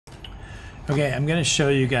Okay, I'm going to show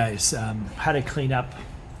you guys how to clean up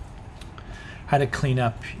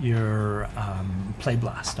your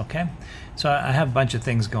Playblast. Okay, so I have a bunch of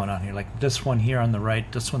things going on here, like this one here on the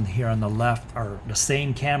right, this one here on the left are the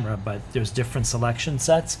same camera, but there's different selection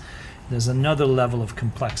sets. There's another level of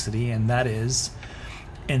complexity, and that is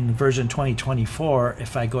in version 2024.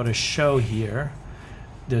 If I go to show here,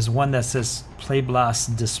 there's one that says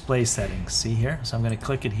Playblast display settings. See here? So I'm going to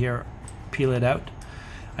click it here, peel it out.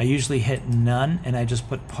 I usually hit none and I just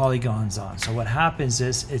put polygons on. So what happens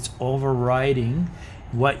is it's overriding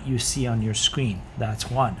what you see on your screen. That's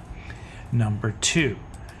one. Number two,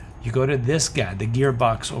 you go to this guy, the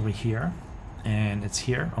gearbox over here, and it's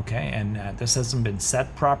here, okay, and this hasn't been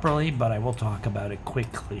set properly, but I will talk about it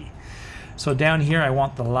quickly. So down here I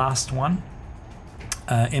want the last one.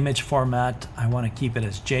 Image format, I want to keep it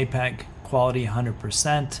as JPEG, quality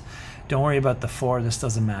 100%. Don't worry about the 4, this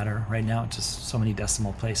doesn't matter right now, it's just so many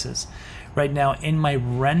decimal places. Right now in my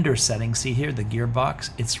render settings, see here the gearbox,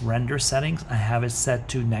 it's render settings, I have it set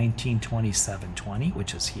to 1920/720,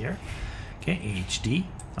 which is here. Okay, HD.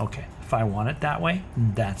 Okay, if I want it that way,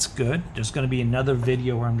 that's good. There's going to be another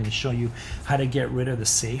video where I'm going to show you how to get rid of the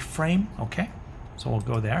safe frame. Okay, so we'll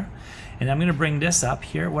go there, and I'm going to bring this up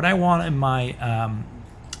here. What I want in my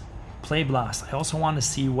Playblast, I also want to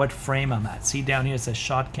see what frame I'm at. See down here it says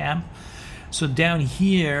shot cam. So down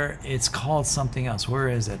here it's called something else. Where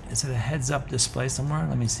is it? Is it a heads up display somewhere?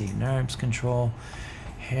 Let me see. Nurbs control,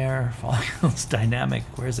 hair follicles, dynamic.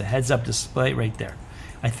 Where's the heads up display? Right there.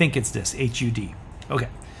 I think it's this HUD. Okay,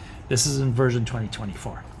 this is in version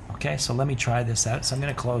 2024. Okay, so let me try this out. So I'm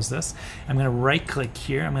going to close this. I'm going to right click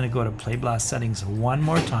here. I'm going to go to Playblast settings one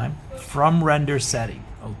more time from render setting.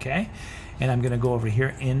 Okay, and I'm going to go over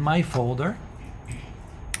here in my folder,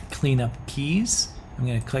 clean up keys. I'm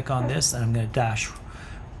going to click on this and I'm going to dash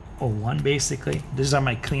 01 basically. These are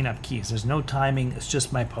my cleanup keys. There's no timing, it's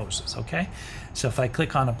just my poses. Okay, so if I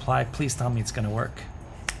click on apply, please tell me it's going to work.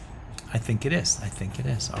 I think it is. I think it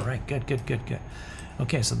is. All right, good, good, good, good.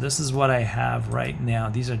 Okay, so this is what I have right now.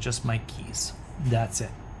 These are just my keys. That's it.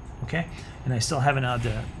 Okay, and I still haven't had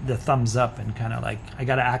the thumbs up and kind of like, I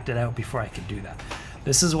got to act it out before I can do that.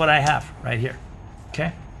 This is what I have right here.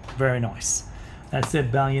 Okay, very nice. That's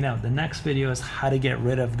it, Balian out. The next video is how to get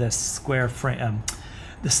rid of this square frame,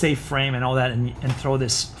 the safe frame and all that, and throw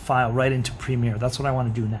this file right into Premiere. That's what I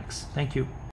want to do next. Thank you.